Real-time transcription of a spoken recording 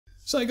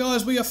So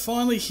guys, we are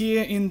finally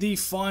here in the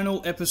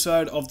final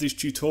episode of this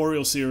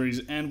tutorial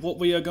series, and what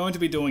we are going to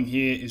be doing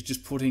here is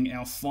just putting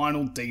our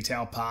final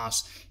detail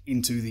pass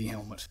into the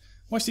helmet.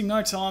 Wasting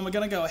no time, we're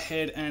going to go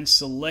ahead and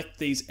select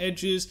these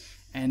edges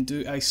and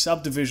do a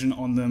subdivision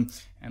on them,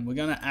 and we're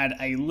going to add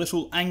a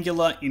little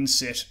angular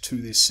inset to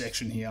this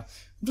section here.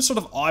 I'm just sort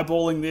of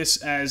eyeballing this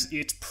as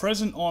it's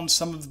present on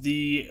some of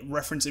the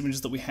reference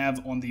images that we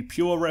have on the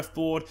pure ref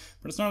board,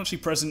 but it's not actually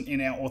present in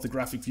our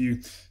orthographic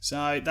view.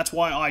 So that's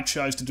why I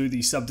chose to do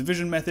the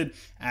subdivision method,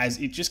 as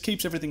it just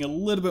keeps everything a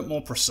little bit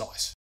more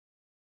precise.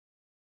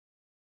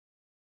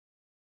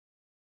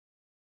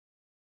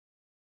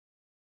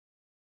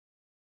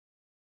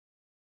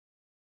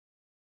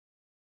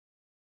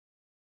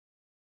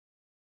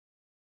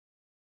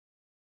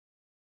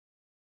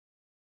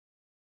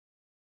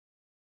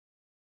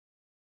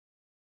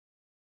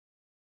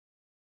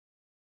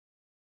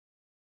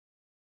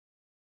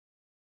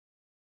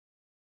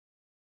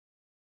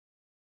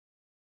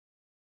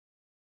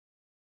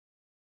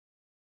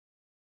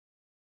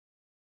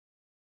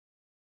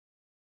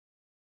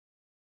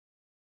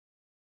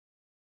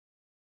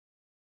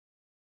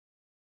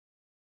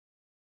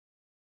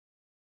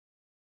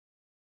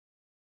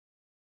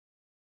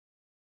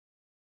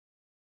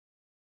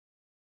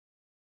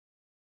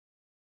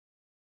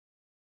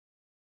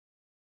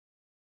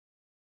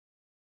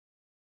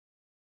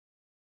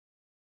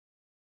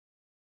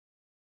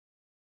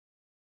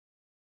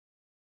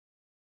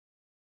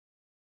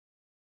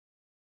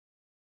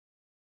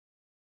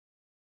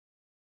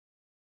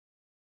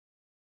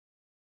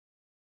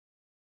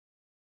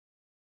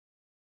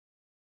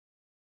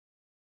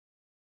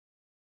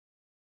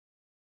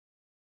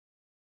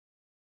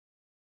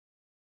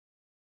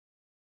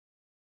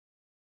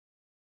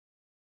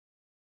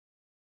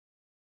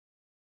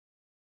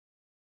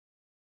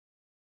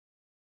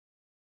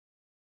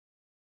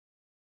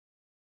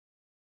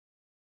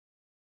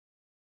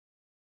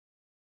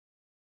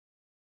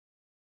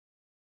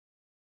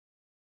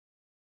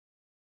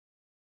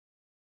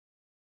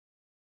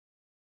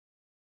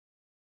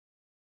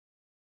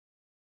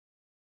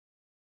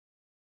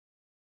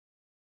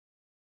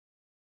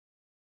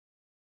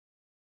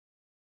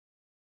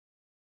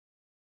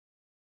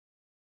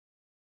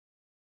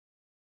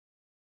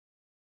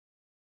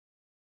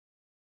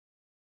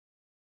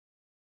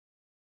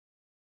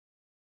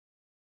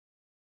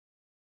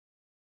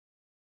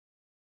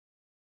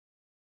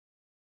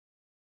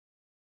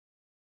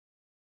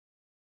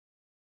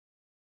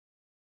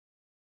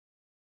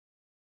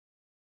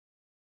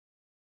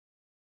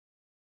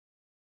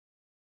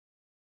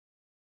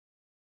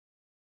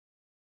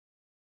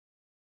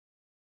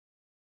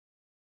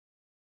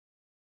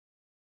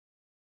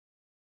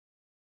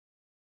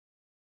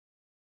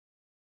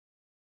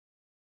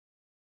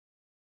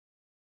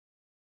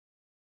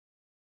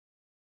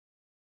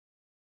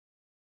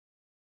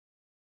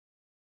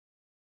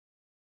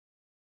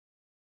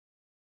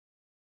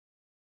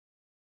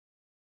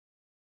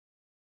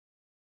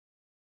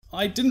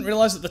 I didn't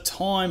realize at the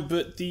time,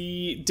 but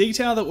the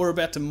detail that we're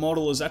about to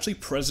model is actually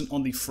present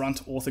on the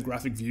front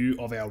orthographic view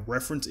of our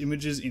reference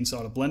images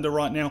inside of Blender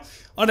right now.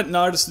 I didn't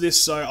notice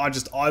this, so I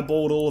just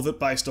eyeballed all of it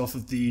based off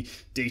of the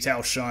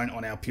detail shown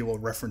on our pure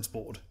reference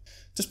board.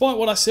 Despite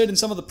what I said in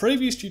some of the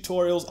previous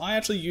tutorials, I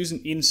actually use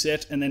an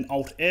inset and then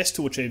Alt-S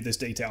to achieve this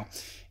detail.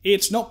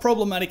 It's not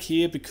problematic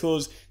here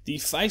because the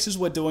faces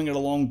we're doing it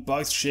along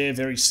both share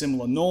very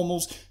similar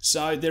normals,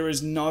 so there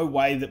is no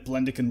way that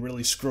Blender can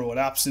really screw it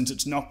up since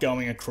it's not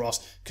going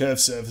across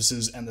curved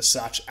surfaces and the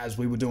such as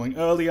we were doing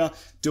earlier,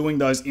 doing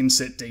those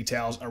inset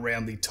details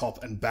around the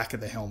top and back of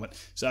the helmet.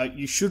 So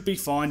you should be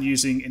fine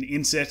using an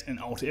inset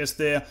and Alt-S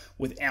there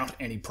without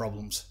any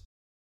problems.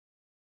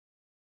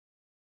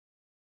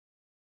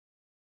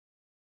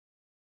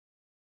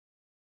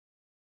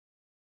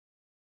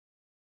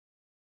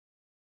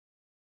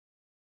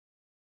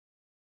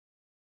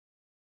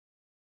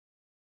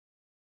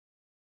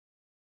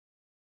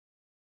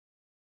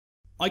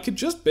 I could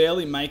just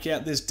barely make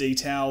out this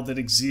detail that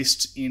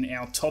exists in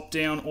our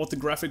top-down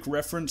orthographic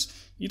reference.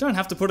 You don't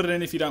have to put it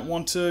in if you don't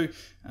want to.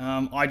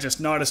 I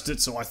just noticed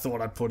it, so I thought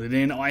I'd put it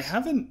in. I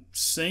haven't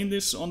seen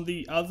this on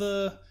the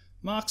other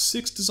Mark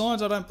 6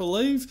 designs, I don't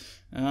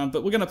believe,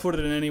 but we're going to put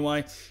it in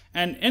anyway.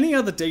 And any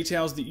other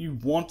details that you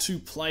want to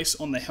place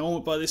on the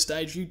helmet by this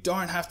stage, you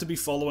don't have to be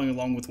following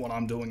along with what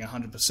I'm doing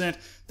 100%.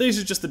 These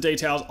are just the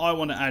details I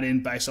want to add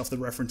in based off the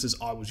references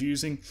I was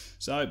using.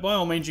 So by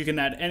all means, you can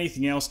add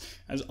anything else,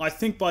 as I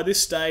think by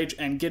this stage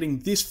and getting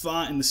this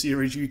far in the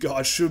series, you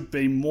guys should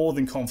be more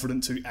than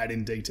confident to add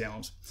in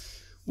details.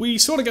 We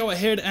sort of go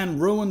ahead and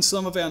ruin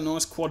some of our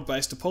nice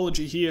quad-based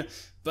topology here,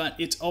 but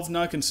it's of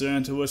no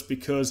concern to us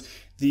because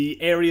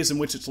the areas in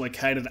which it's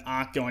located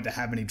aren't going to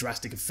have any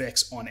drastic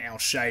effects on our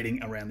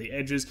shading around the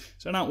edges,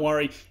 so don't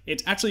worry.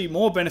 It's actually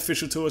more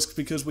beneficial to us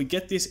because we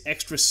get this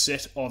extra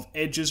set of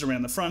edges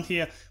around the front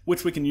here,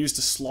 which we can use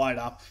to slide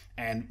up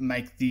and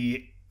make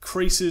the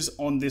creases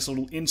on this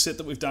little inset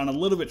that we've done a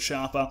little bit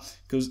sharper,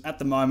 because at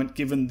the moment,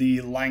 given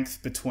the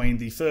length between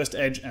the first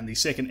edge and the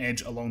second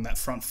edge along that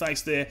front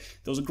face there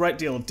was a great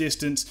deal of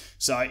distance,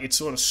 so it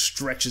sort of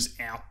stretches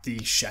out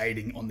the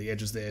shading on the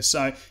edges there.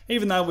 So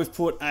even though we've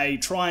put a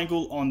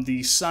triangle on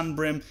the sun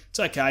brim, it's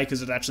okay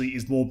because it actually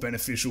is more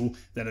beneficial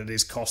than it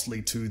is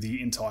costly to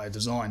the entire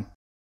design.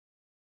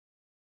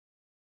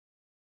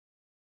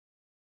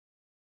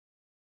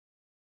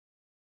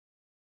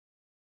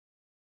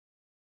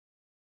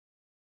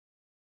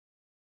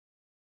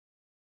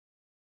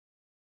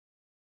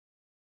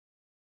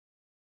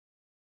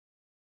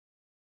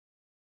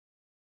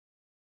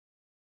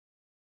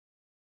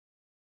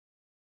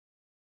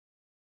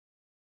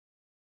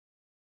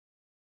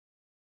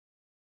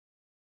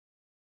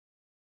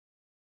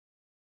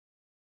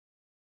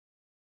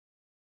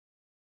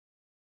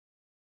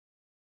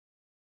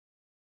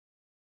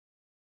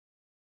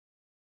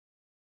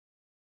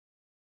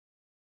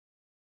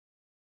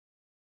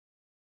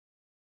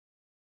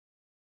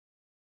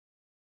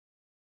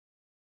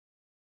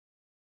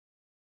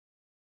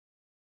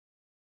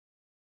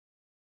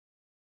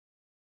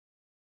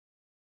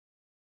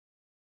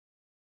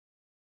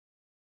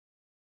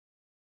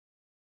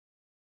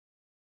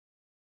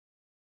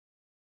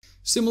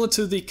 Similar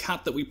to the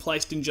cut that we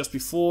placed in just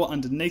before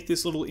underneath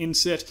this little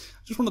inset,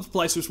 I just wanted to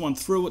place this one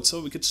through it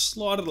so we could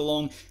slide it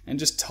along and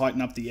just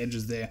tighten up the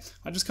edges there.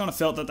 I just kind of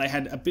felt that they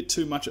had a bit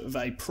too much of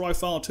a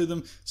profile to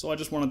them, so I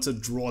just wanted to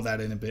draw that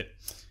in a bit.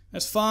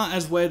 As far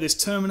as where this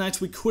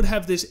terminates, we could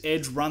have this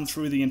edge run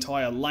through the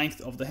entire length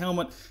of the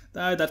helmet,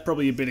 though that's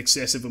probably a bit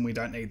excessive and we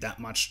don't need that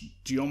much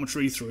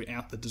geometry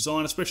throughout the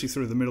design, especially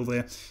through the middle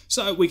there.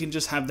 So we can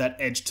just have that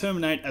edge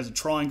terminate as a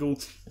triangle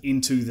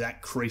into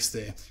that crease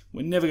there.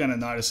 We're never going to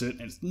notice it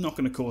and it's not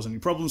going to cause any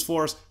problems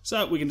for us,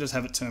 so we can just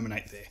have it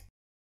terminate there.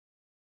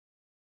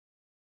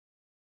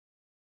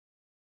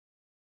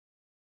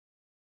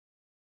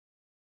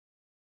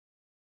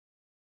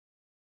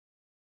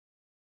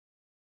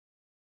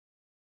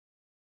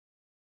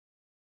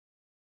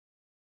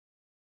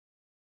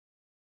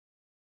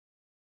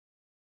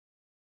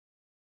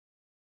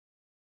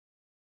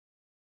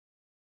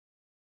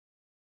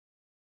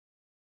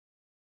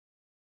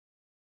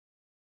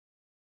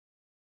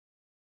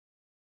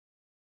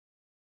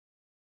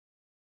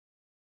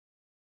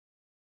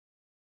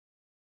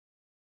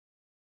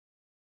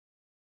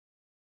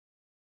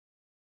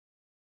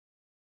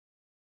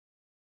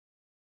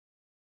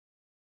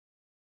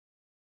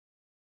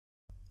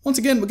 Once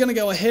again, we're going to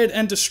go ahead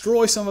and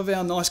destroy some of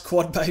our nice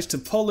quad-based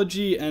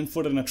topology and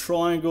put in a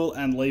triangle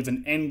and leave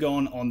an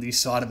N-gon on the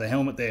side of the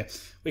helmet there.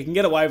 We can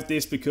get away with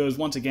this because,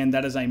 once again,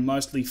 that is a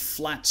mostly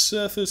flat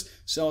surface,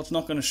 so it's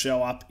not going to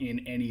show up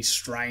in any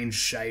strange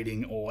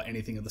shading or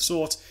anything of the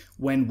sort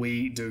when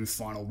we do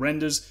final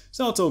renders.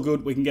 So it's all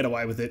good, we can get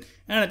away with it,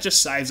 and it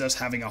just saves us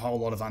having a whole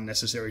lot of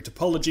unnecessary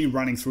topology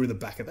running through the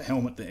back of the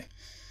helmet there.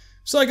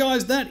 So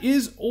guys, that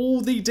is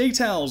all the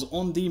details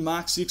on the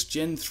Mark 6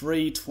 Gen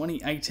 3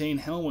 2018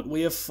 helmet.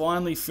 We have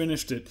finally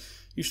finished it.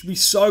 You should be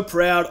so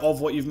proud of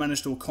what you've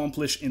managed to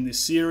accomplish in this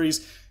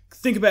series.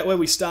 Think about where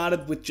we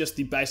started with just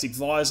the basic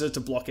visor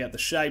to block out the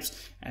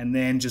shapes, and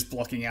then just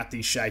blocking out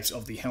the shapes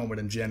of the helmet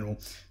in general.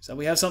 So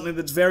we have something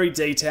that's very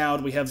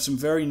detailed, we have some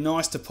very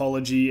nice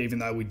topology, even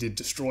though we did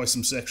destroy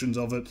some sections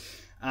of it.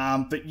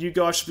 But you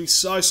guys should be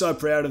so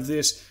proud of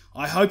this.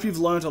 I hope you've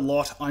learned a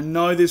lot. I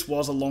know this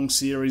was a long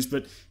series,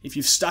 but if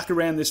you've stuck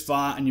around this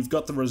far and you've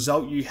got the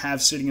result you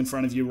have sitting in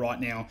front of you right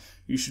now,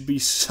 you should be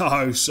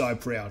so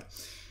proud.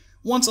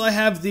 Once I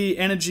have the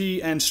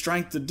energy and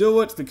strength to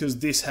do it, because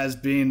this has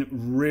been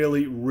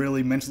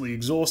really mentally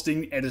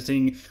exhausting,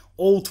 editing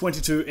all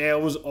 22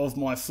 hours of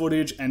my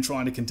footage and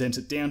trying to condense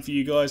it down for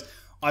you guys,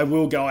 I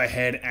will go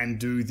ahead and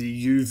do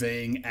the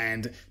UVing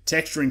and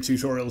texturing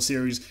tutorial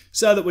series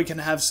so that we can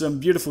have some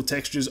beautiful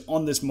textures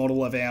on this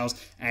model of ours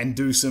and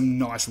do some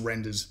nice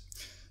renders.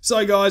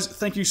 So guys,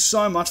 thank you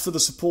so much for the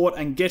support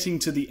and getting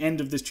to the end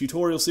of this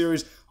tutorial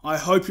series. I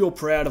hope you're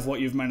proud of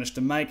what you've managed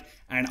to make,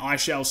 and I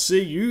shall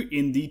see you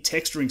in the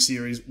texturing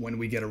series when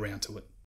we get around to it.